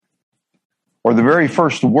For the very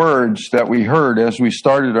first words that we heard as we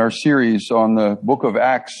started our series on the book of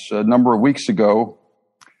Acts a number of weeks ago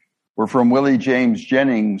were from Willie James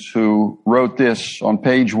Jennings, who wrote this on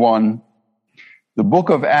page 1. The book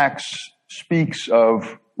of Acts speaks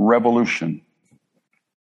of revolution.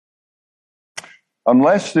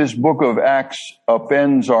 Unless this book of Acts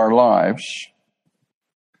upends our lives,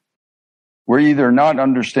 we're either not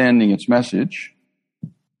understanding its message,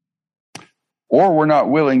 or we're not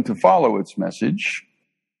willing to follow its message,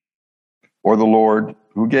 or the Lord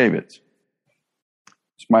who gave it.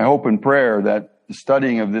 It's my hope and prayer that the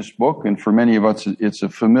studying of this book, and for many of us it's a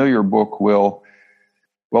familiar book, will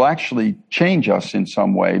actually change us in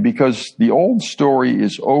some way, because the old story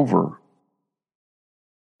is over.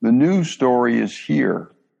 The new story is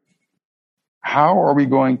here. How are we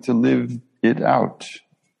going to live it out?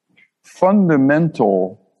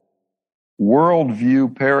 Fundamental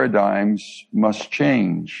worldview paradigms must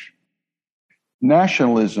change.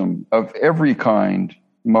 Nationalism of every kind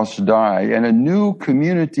must die, and a new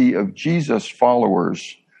community of Jesus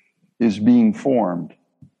followers is being formed.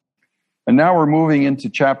 And now we're moving into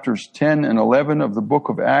chapters 10 and 11 of the book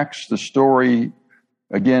of Acts. The story,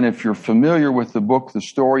 again, if you're familiar with the book, the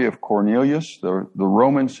story of Cornelius, the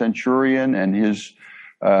Roman centurion, and his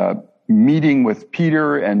meeting with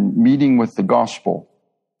Peter and meeting with the gospel.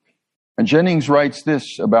 And Jennings writes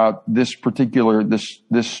this about this particular,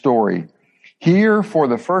 this story. Here, for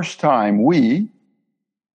the first time, we,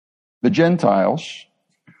 the Gentiles,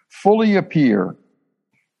 fully appear,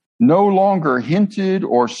 no longer hinted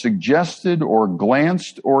or suggested or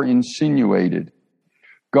glanced or insinuated.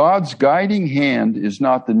 God's guiding hand is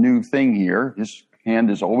not the new thing here. His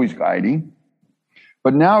hand is always guiding.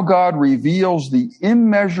 But now God reveals the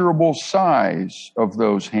immeasurable size of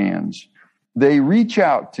those hands. They reach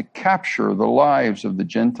out to capture the lives of the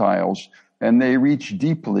Gentiles, and they reach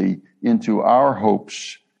deeply into our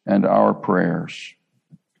hopes and our prayers.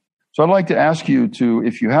 So I'd like to ask you to,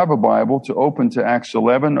 if you have a Bible, to open to Acts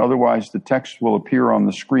 11. Otherwise, the text will appear on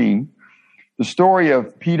the screen. The story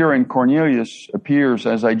of Peter and Cornelius appears,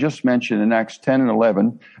 as I just mentioned, in Acts 10 and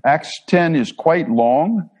 11. Acts 10 is quite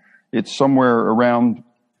long. It's somewhere around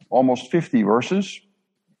almost 50 verses.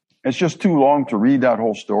 It's just too long to read that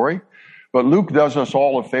whole story. But Luke does us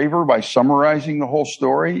all a favor by summarizing the whole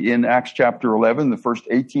story in Acts chapter 11, the first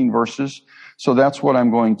 18 verses. So that's what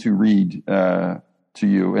I'm going to read to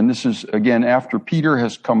you. And this is, again, after Peter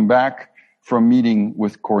has come back from meeting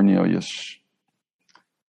with Cornelius.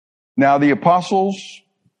 Now the apostles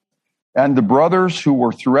and the brothers who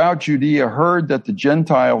were throughout Judea heard that the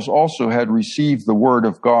Gentiles also had received the word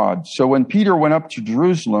of God. So when Peter went up to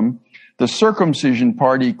Jerusalem, the circumcision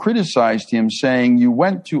party criticized him, saying, "You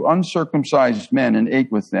went to uncircumcised men and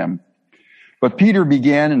ate with them." But Peter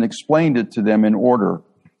began and explained it to them in order.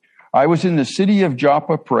 "I was in the city of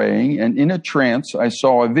Joppa praying, and in a trance I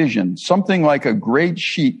saw a vision, something like a great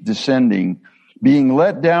sheet descending, being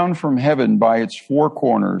let down from heaven by its four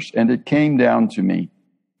corners, and it came down to me.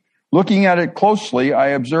 Looking at it closely, I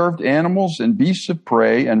observed animals and beasts of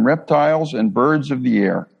prey and reptiles and birds of the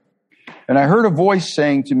air. And I heard a voice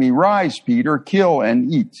saying to me, 'Rise, Peter, kill and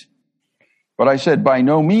eat.' But I said, 'By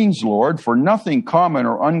no means, Lord, for nothing common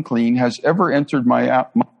or unclean has ever entered my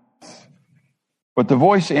mouth.' But the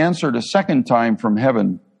voice answered a second time from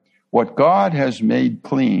heaven, 'What God has made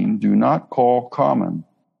clean, do not call common.'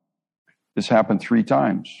 This happened 3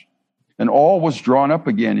 times. And all was drawn up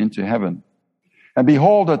again into heaven. And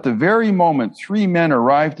behold, at the very moment, 3 men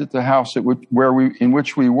arrived at the house in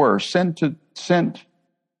which we were, sent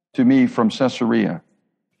to me from Caesarea.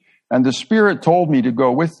 And the Spirit told me to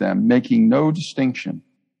go with them, making no distinction.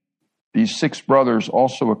 These 6 brothers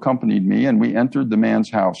also accompanied me, and we entered the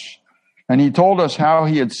man's house. And he told us how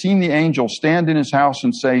he had seen the angel stand in his house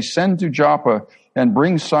and say, 'Send to Joppa and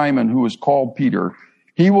bring Simon, who is called Peter.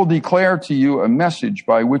 He will declare to you a message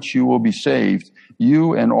by which you will be saved,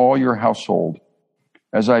 you and all your household.'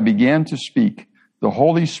 As I began to speak, the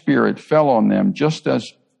Holy Spirit fell on them just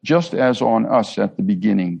as on us at the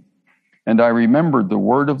beginning. And I remembered the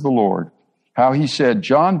word of the Lord, how he said,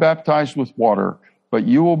 'John baptized with water, but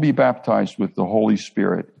you will be baptized with the Holy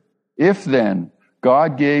Spirit.' If then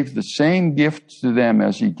God gave the same gift to them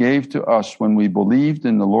as he gave to us when we believed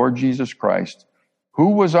in the Lord Jesus Christ, who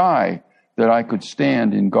was I that I could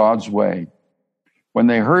stand in God's way?" When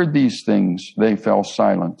they heard these things, they fell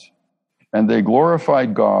silent. And they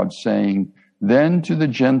glorified God, saying, "Then to the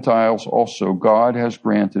Gentiles also God has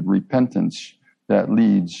granted repentance that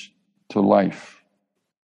leads to life."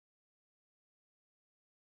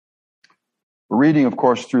 We're reading, of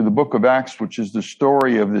course, through the book of Acts, which is the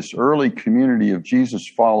story of this early community of Jesus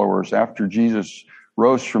followers after Jesus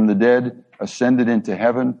rose from the dead ascended into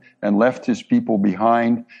heaven and left his people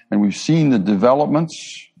behind. And we've seen the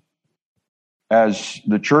developments as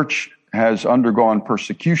the church has undergone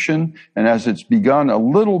persecution and as it's begun a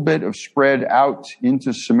little bit of spread out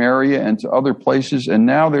into Samaria and to other places. And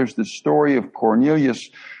now there's the story of Cornelius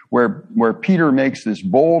where Peter makes this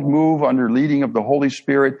bold move under leading of the Holy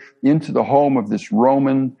Spirit into the home of this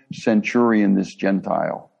Roman centurion, this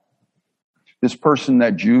Gentile, this person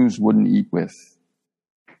that Jews wouldn't eat with.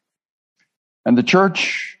 And the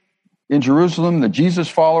church in Jerusalem, the Jesus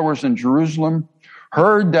followers in Jerusalem,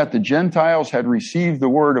 heard that the Gentiles had received the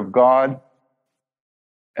word of God,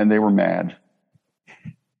 and they were mad.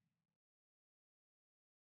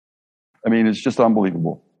 I mean, it's just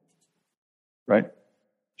unbelievable, right?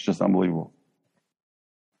 It's just unbelievable.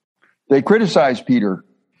 They criticized Peter.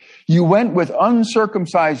 You went with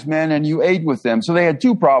uncircumcised men and you ate with them. So they had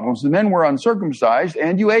two problems. The men were uncircumcised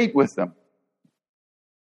and you ate with them.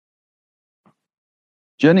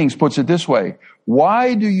 Jennings puts it this way: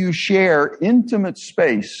 why do you share intimate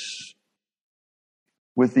space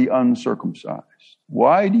with the uncircumcised?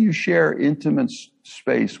 Why do you share intimate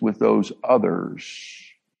space with those others?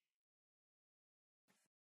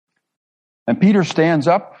 And Peter stands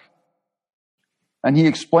up and he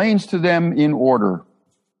explains to them in order.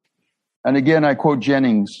 And again, I quote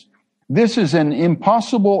Jennings, this is an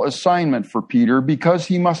impossible assignment for Peter because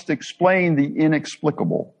he must explain the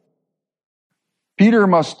inexplicable. Peter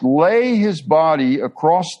must lay his body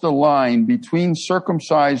across the line between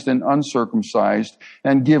circumcised and uncircumcised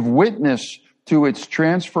and give witness to its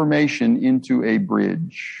transformation into a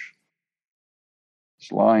bridge.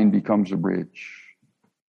 This line becomes a bridge.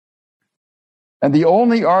 And the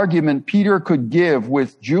only argument Peter could give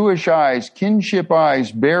with Jewish eyes, kinship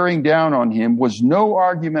eyes bearing down on him was no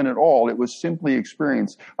argument at all. It was simply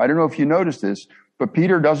experience. I don't know if you noticed this, but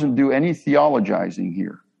Peter doesn't do any theologizing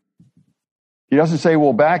here. He doesn't say,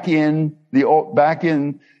 well, back in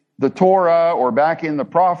the Torah or back in the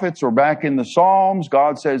prophets or back in the Psalms,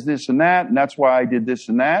 God says this and that's why I did this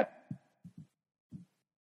and that.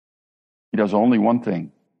 He does only one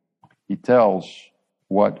thing. He tells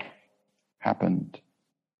what happened.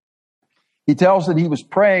 He tells that he was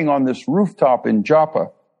praying on this rooftop in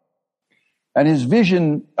Joppa, and his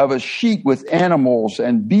vision of a sheet with animals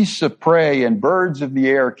and beasts of prey and birds of the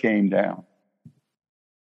air came down.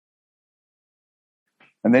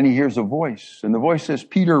 And then he hears a voice, and the voice says,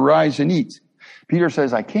 Peter, rise and eat. Peter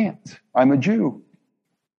says, I can't. I'm a Jew.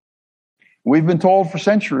 We've been told for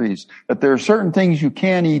centuries that there are certain things you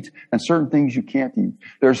can eat and certain things you can't eat.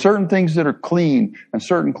 There are certain things that are clean and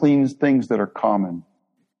certain clean things that are common.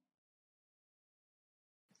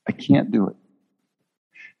 I can't do it.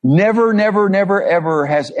 Never, never, never, ever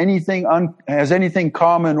has anything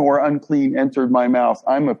common or unclean entered my mouth.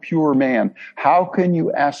 I'm a pure man. How can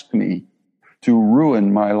you ask me to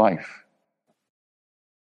ruin my life?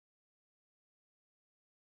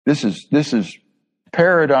 This is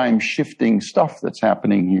paradigm shifting stuff that's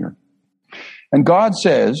happening here. And God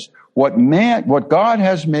says, what God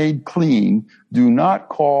has made clean, do not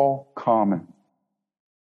call common.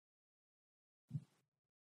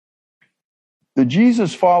 The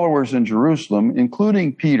Jesus followers in Jerusalem,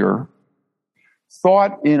 including Peter,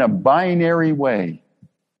 thought in a binary way.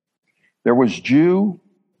 There was Jew,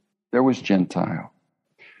 there was Gentile.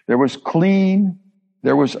 There was clean,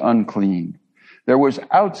 there was unclean. There was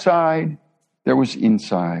outside, there was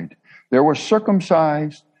inside. There was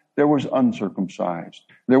circumcised, there was uncircumcised.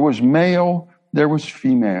 There was male, there was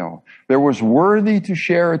female. There was worthy to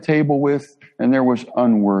share a table with, and there was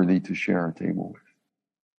unworthy to share a table with.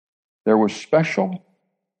 There was special,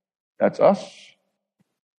 that's us,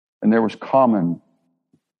 and there was common,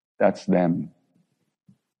 that's them.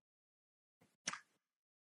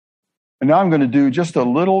 And now I'm going to do just a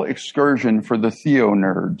little excursion for the Theo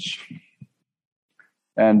nerds.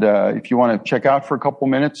 And if you want to check out for a couple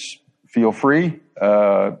minutes, feel free.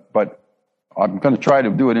 But I'm going to try to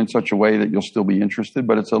do it in such a way that you'll still be interested.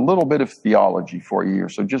 But it's a little bit of theology for you here.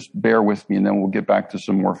 So just bear with me, and then we'll get back to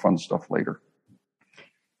some more fun stuff later.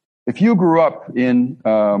 If you grew up in,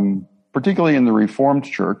 particularly in the Reformed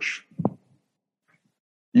Church,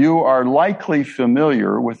 you are likely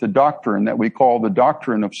familiar with the doctrine that we call the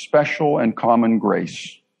doctrine of special and common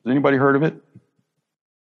grace. Has anybody heard of it?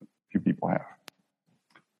 A few people have.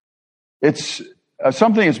 It's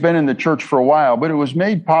something that's been in the church for a while, but it was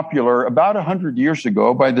made popular about 100 years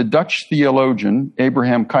ago by the Dutch theologian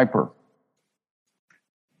Abraham Kuyper.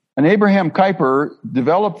 And Abraham Kuyper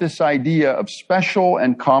developed this idea of special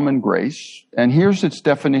and common grace, and here's its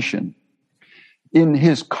definition. In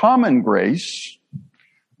his common grace,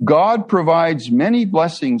 God provides many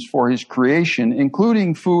blessings for his creation,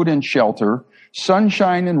 including food and shelter,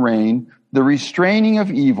 sunshine and rain, the restraining of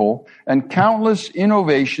evil, and countless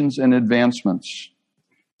innovations and advancements.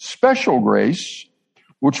 Special grace,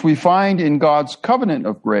 which we find in God's covenant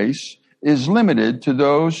of grace, is limited to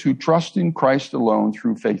those who trust in Christ alone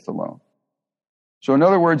through faith alone. So in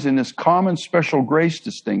other words, in this common special grace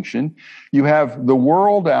distinction, you have the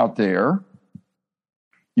world out there,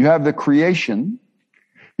 you have the creation,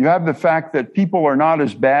 you have the fact that people are not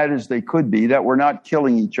as bad as they could be, that we're not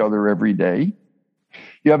killing each other every day.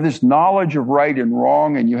 You have this knowledge of right and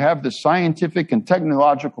wrong, and you have the scientific and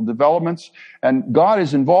technological developments, and God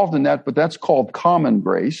is involved in that, but that's called common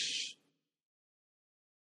grace.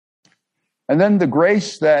 And then the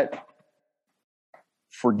grace that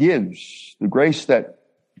forgives, the grace that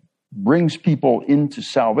brings people into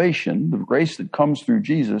salvation, the grace that comes through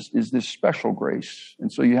Jesus is this special grace.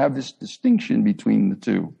 And so you have this distinction between the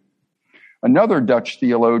two. Another Dutch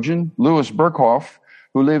theologian, Louis Berkhoff,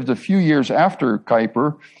 who lived a few years after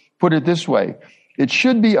Kuyper, put it this way: it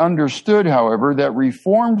should be understood, however, that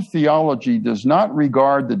Reformed theology does not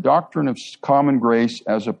regard the doctrine of common grace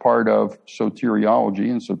as a part of soteriology,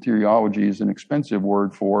 and soteriology is an expensive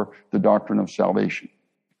word for the doctrine of salvation.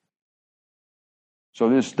 So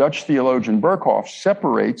this Dutch theologian Berkhoff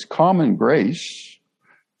separates common grace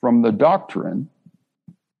from the doctrine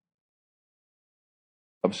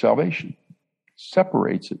of salvation,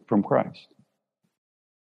 separates it from Christ.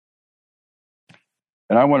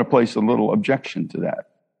 And I want to place a little objection to that.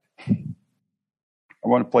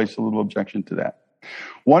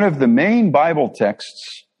 One of the main Bible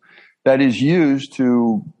texts that is used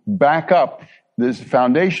to back up this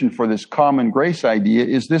foundation for this common grace idea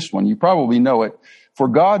is this one. You probably know it. For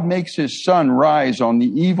God makes his sun rise on the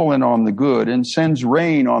evil and on the good, and sends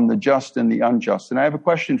rain on the just and the unjust. And I have a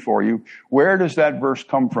question for you. Where does that verse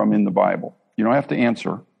come from in the Bible? You don't have to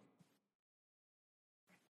answer.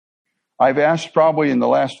 I've asked probably in the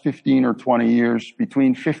last 15 or 20 years,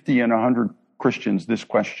 between 50 and 100 Christians this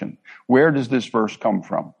question. Where does this verse come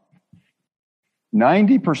from?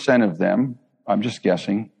 90% of them, I'm just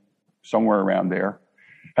guessing, somewhere around there,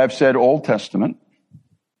 have said Old Testament.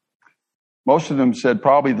 Most of them said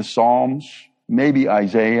probably the Psalms, maybe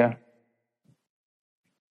Isaiah.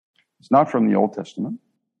 It's not from the Old Testament.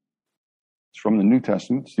 It's from the New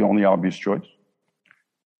Testament. It's the only obvious choice.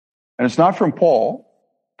 And it's not from Paul.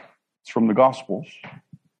 It's from the Gospels.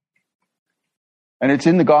 And it's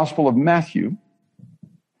in the Gospel of Matthew.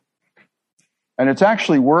 And it's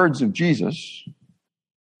actually words of Jesus.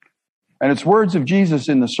 And it's words of Jesus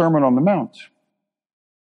in the Sermon on the Mount.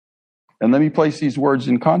 And let me place these words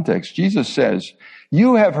in context. Jesus says,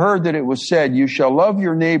 "You have heard that it was said, 'You shall love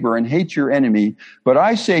your neighbor and hate your enemy.' But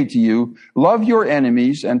I say to you, love your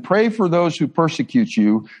enemies and pray for those who persecute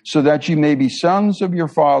you, so that you may be sons of your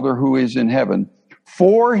Father who is in heaven.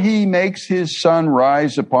 For he makes his sun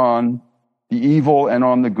rise upon the evil and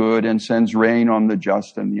on the good, and sends rain on the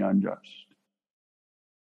just and the unjust."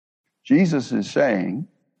 Jesus is saying,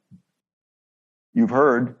 you've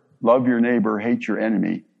heard, love your neighbor, hate your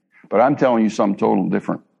enemy. But I'm telling you something totally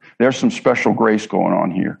different. There's some special grace going on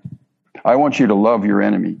here. I want you to love your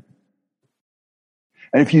enemy.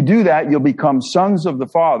 And if you do that, you'll become sons of the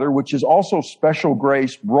Father, which is also special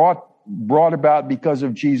grace brought about because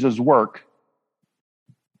of Jesus' work.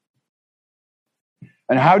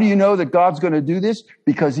 And how do you know that God's going to do this?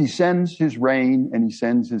 Because he sends his rain and he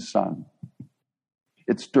sends his sun.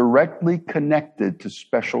 It's directly connected to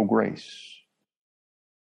special grace.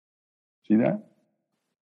 See that?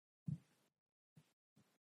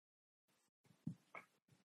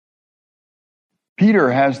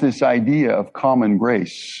 Peter has this idea of common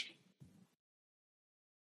grace,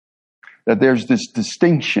 that there's this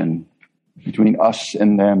distinction between us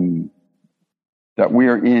and them, that we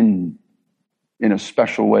are in a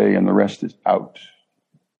special way and the rest is out.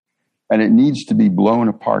 And it needs to be blown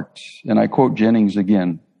apart. And I quote Jennings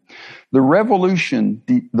again. The revolution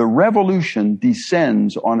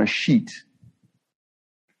descends on a sheet.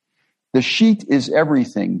 The sheet is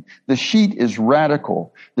everything. The sheet is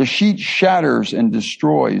radical. The sheet shatters and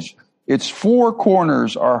destroys. Its four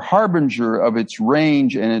corners are harbinger of its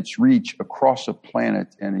range and its reach across a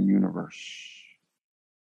planet and a universe.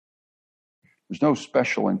 There's no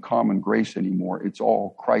special and common grace anymore. It's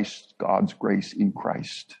all Christ, God's grace in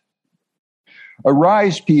Christ.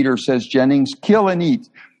 Arise, Peter, says Jennings, kill and eat.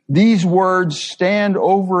 These words stand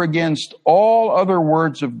over against all other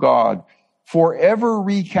words of God, forever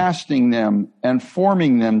recasting them and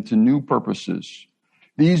forming them to new purposes.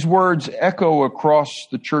 These words echo across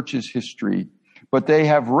the church's history, but they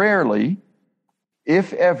have rarely,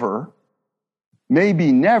 if ever,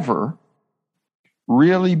 maybe never,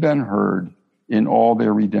 really been heard in all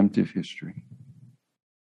their redemptive history.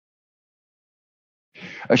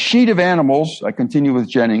 A sheet of animals, I continue with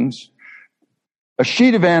Jennings, a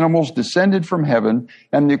sheet of animals descended from heaven,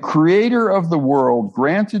 and the creator of the world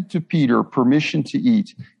granted to Peter permission to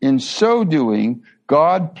eat. In so doing,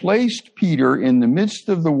 God placed Peter in the midst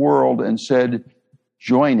of the world and said,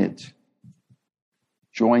 join it.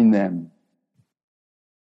 Join them.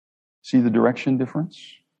 See the direction difference?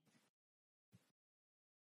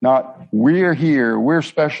 Not, we're here, we're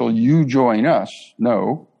special, you join us.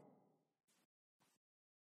 No.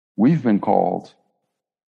 We've been called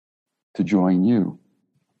to join you.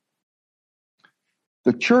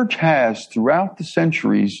 The church has, throughout the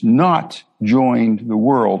centuries, not joined the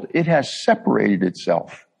world. It has separated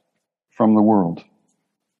itself from the world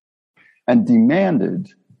and demanded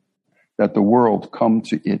that the world come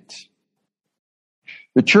to it.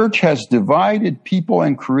 The church has divided people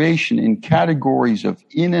and creation in categories of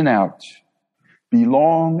in and out,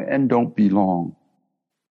 belong and don't belong,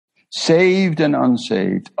 saved and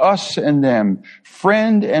unsaved, us and them,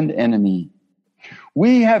 friend and enemy.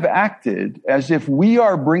 We have acted as if we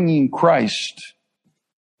are bringing Christ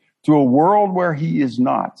to a world where he is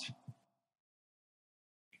not,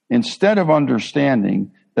 instead of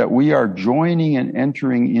understanding that we are joining and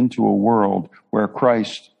entering into a world where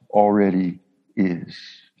Christ already is.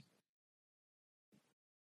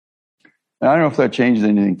 And I don't know if that changes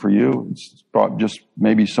anything for you. It's just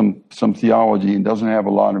maybe some theology and doesn't have a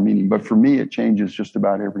lot of meaning. But for me, it changes just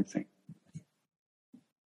about everything.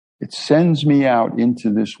 It sends me out into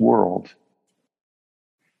this world.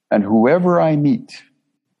 And whoever I meet,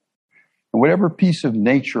 and whatever piece of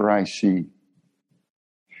nature I see,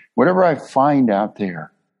 whatever I find out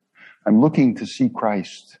there, I'm looking to see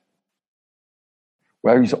Christ.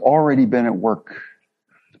 Where he's already been at work,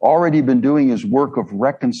 already been doing his work of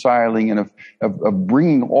reconciling and of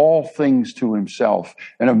bringing all things to himself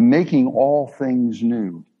and of making all things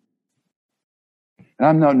new.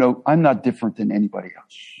 And I'm not different than anybody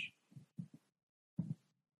else.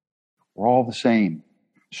 We're all the same,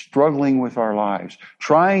 struggling with our lives,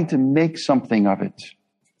 trying to make something of it.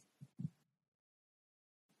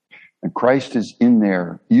 And Christ is in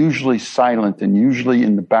there, usually silent and usually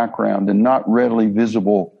in the background and not readily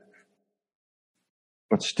visible,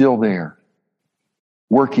 but still there,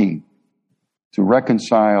 working to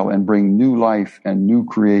reconcile and bring new life and new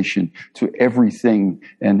creation to everything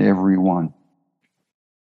and everyone.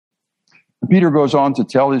 Peter goes on to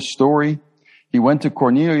tell his story. He went to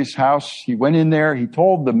Cornelius' house. He went in there. He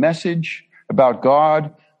told the message about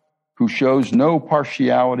God, who shows no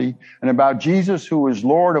partiality, and about Jesus, who is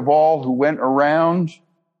Lord of all, who went around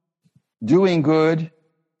doing good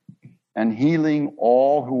and healing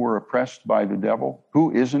all who were oppressed by the devil.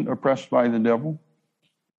 Who isn't oppressed by the devil?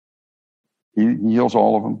 He heals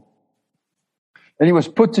all of them. And he was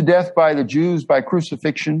put to death by the Jews by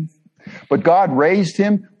crucifixion. But God raised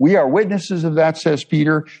him. We are witnesses of that, says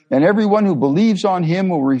Peter. And everyone who believes on him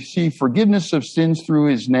will receive forgiveness of sins through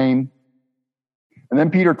his name. And then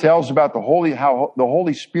Peter tells about how the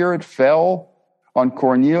Holy Spirit fell on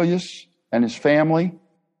Cornelius and his family.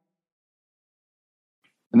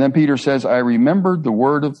 And then Peter says, I remembered the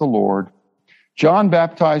word of the Lord. John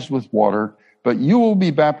baptized with water, but you will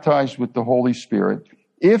be baptized with the Holy Spirit.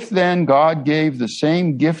 If then God gave the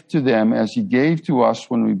same gift to them as he gave to us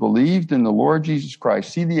when we believed in the Lord Jesus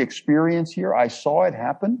Christ. See the experience here? I saw it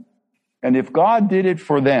happen. And if God did it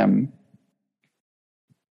for them,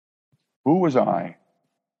 who was I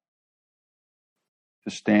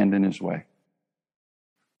to stand in his way?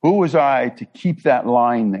 Who was I to keep that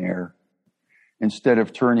line there instead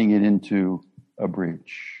of turning it into a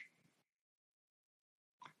bridge?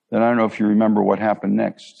 Then I don't know if you remember what happened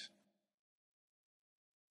next.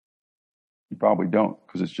 You probably don't,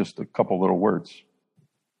 because it's just a couple little words.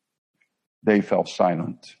 They fell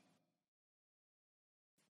silent.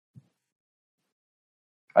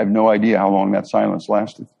 I have no idea how long that silence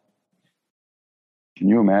lasted. Can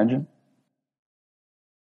you imagine?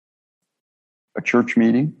 A church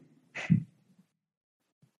meeting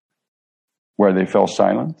where they fell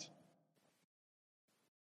silent.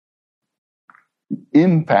 The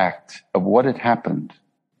impact of what had happened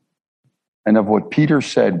and of what Peter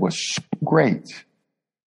said was so great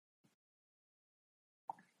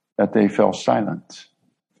that they fell silent.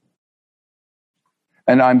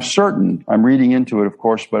 And I'm certain, I'm reading into it, of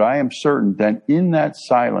course, but I am certain that in that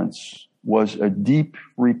silence was a deep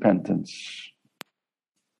repentance,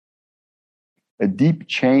 a deep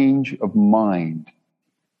change of mind,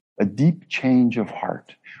 a deep change of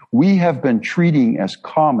heart. We have been treating as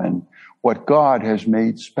common what God has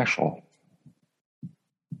made special.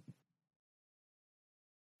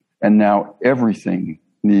 And now everything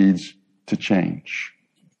needs to change.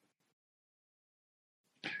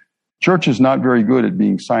 Church is not very good at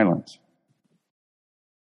being silent.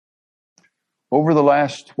 Over the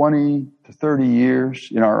last 20 to 30 years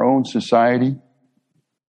in our own society,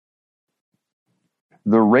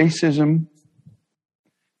 the racism,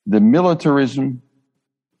 the militarism,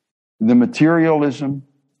 the materialism,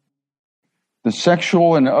 the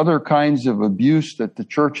sexual and other kinds of abuse that the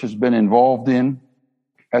church has been involved in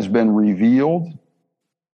has been revealed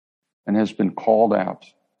and has been called out.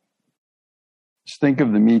 Just think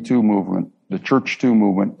of the Me Too movement, the Church Too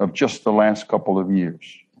movement of just the last couple of years.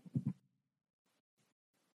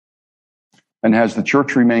 And has the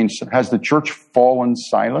church fallen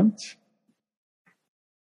silent?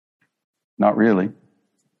 Not really.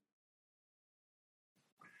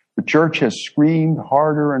 The church has screamed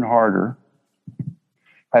harder and harder,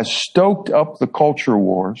 has stoked up the culture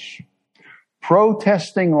wars,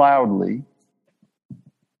 protesting loudly,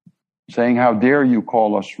 saying, how dare you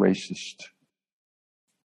call us racist?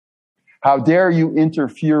 How dare you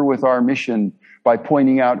interfere with our mission by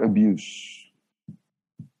pointing out abuse?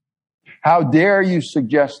 How dare you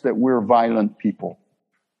suggest that we're violent people?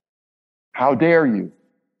 How dare you?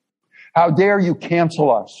 How dare you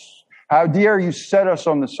cancel us? How dare you set us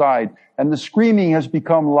on the side? And the screaming has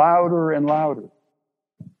become louder and louder.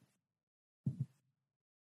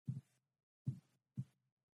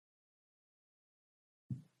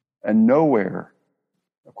 And nowhere,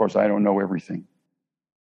 of course, I don't know everything,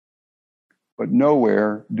 but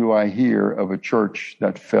nowhere do I hear of a church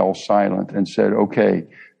that fell silent and said, okay,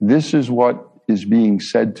 this is what is being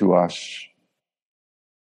said to us.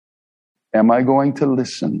 Am I going to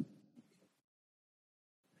listen?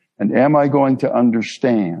 And am I going to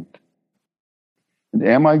understand? And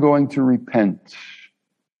am I going to repent?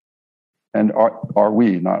 And are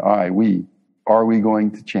we, not I, we, are we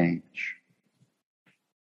going to change?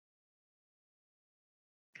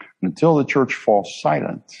 Until the church falls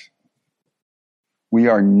silent, we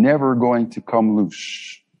are never going to come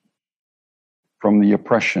loose from the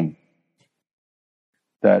oppression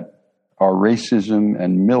that our racism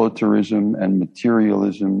and militarism and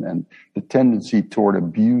materialism and the tendency toward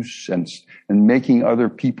abuse and making other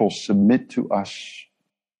people submit to us,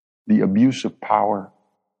 the abuse of power,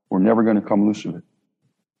 we're never going to come loose of it.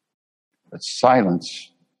 But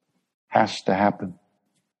silence has to happen.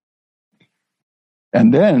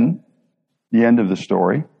 And then, the end of the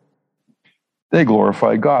story, they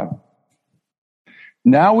glorified God.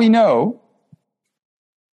 Now we know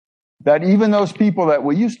that even those people that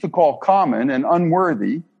we used to call common and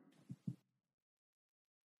unworthy,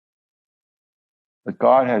 that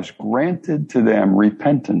God has granted to them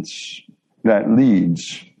repentance that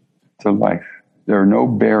leads to life. There are no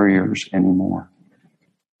barriers anymore.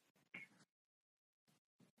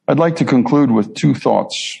 I'd like to conclude with two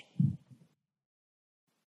thoughts.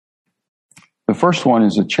 The first one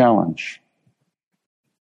is a challenge.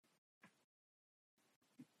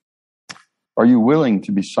 Are you willing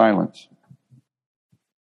to be silent?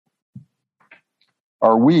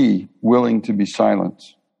 Are we willing to be silent?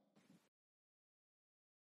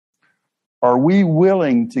 Are we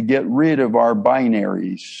willing to get rid of our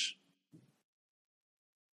binaries?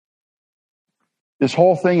 This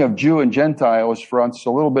whole thing of Jew and Gentile is for us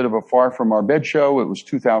a little bit of a far from our bed show. It was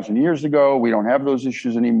 2,000 years ago. We don't have those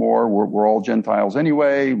issues anymore. We're all Gentiles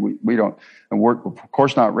anyway. We don't, and we're of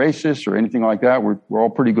course not racist or anything like that. We're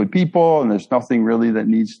all pretty good people, and there's nothing really that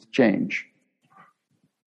needs to change.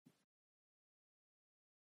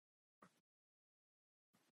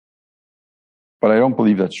 But I don't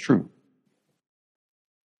believe that's true.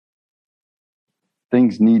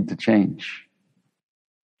 Things need to change,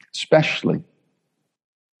 especially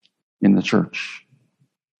in the church.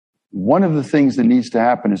 One of the things that needs to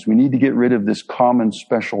happen is we need to get rid of this common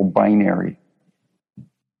special binary.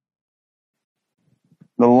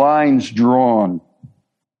 The lines drawn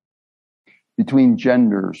between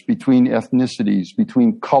genders, between ethnicities,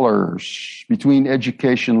 between colors, between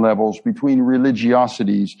education levels, between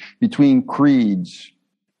religiosities, between creeds,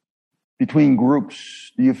 between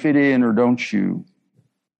groups. Do you fit in or don't you?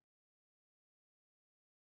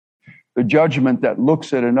 The judgment that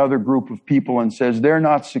looks at another group of people and says they're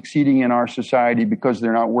not succeeding in our society because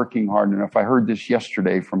they're not working hard enough. I heard this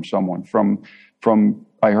yesterday from someone.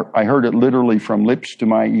 I heard it literally from lips to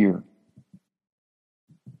my ear.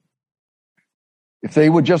 If they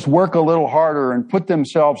would just work a little harder and put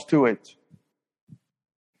themselves to it,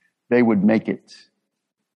 they would make it.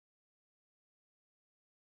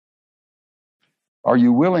 Are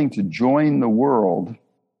you willing to join the world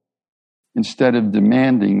instead of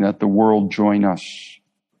demanding that the world join us?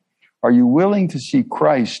 Are you willing to see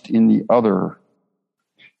Christ in the other,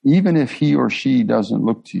 even if he or she doesn't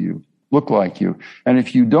look like you? And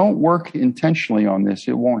if you don't work intentionally on this,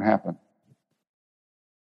 it won't happen.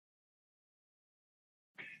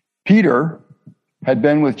 Peter had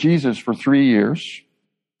been with Jesus for 3 years.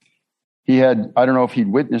 I don't know if he'd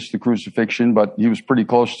witnessed the crucifixion, but he was pretty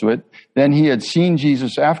close to it. Then he had seen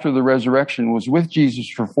Jesus after the resurrection, was with Jesus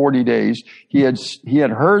for 40 days. He had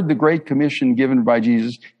heard the Great Commission given by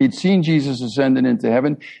Jesus. He'd seen Jesus ascended into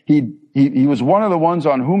heaven. He was one of the ones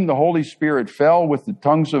on whom the Holy Spirit fell with the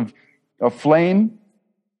tongues of flame.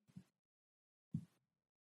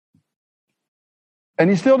 And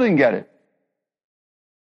he still didn't get it.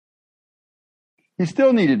 He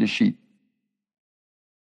still needed a sheep.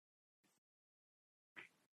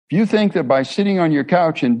 If you think that by sitting on your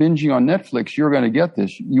couch and binging on Netflix, you're going to get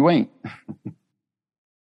this, you ain't.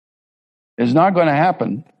 It's not going to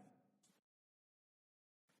happen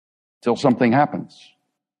till something happens.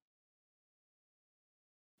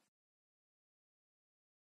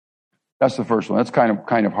 That's the first one. That's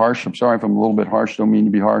kind of harsh. I'm sorry if I'm a little bit harsh. Don't mean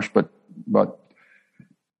to be harsh, but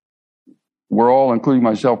we're all, including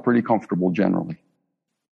myself, pretty comfortable generally.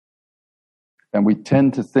 And we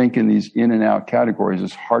tend to think in these in and out categories.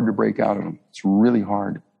 It's hard to break out of them. It's really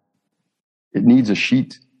hard. It needs a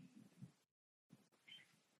sheet.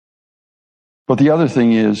 But the other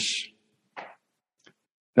thing is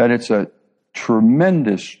that it's a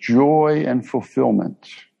tremendous joy and fulfillment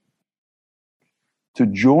to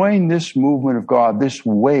join this movement of God, this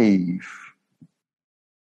wave,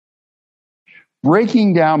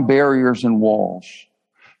 breaking down barriers and walls,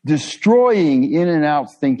 destroying in and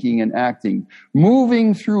out thinking and acting,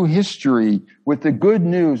 moving through history with the good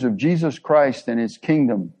news of Jesus Christ and his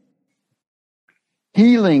kingdom,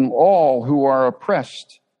 healing all who are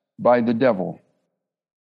oppressed by the devil.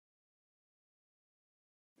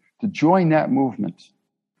 To join that movement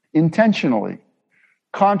intentionally,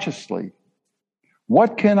 consciously.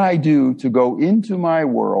 What can I do to go into my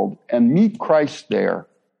world and meet Christ there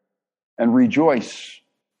and rejoice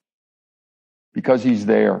because he's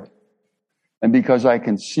there and because I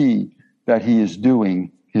can see that he is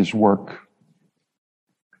doing his work?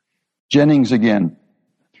 Jennings again.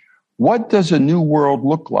 What does a new world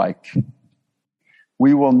look like?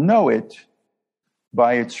 We will know it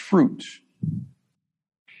by its fruit.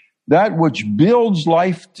 That which builds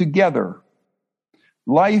life together,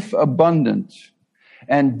 life abundant,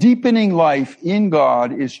 and deepening life in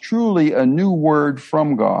God is truly a new word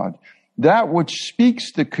from God. That which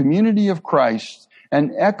speaks the community of Christ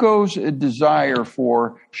and echoes a desire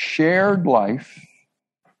for shared life,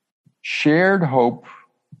 shared hope,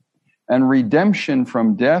 and redemption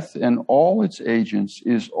from death and all its agents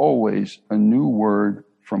is always a new word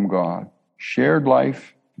from God. Shared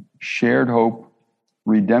life, shared hope,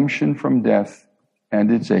 redemption from death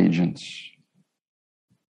and its agents.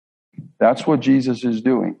 That's what Jesus is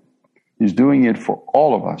doing. He's doing it for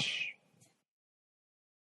all of us.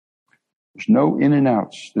 There's no in and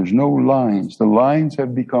outs. There's no lines. The lines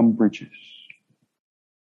have become bridges.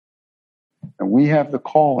 And we have the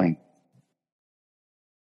calling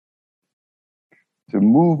to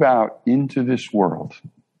move out into this world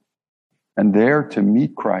and there to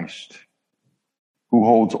meet Christ, who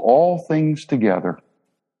holds all things together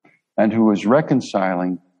and who is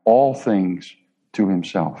reconciling all things to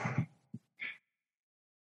himself.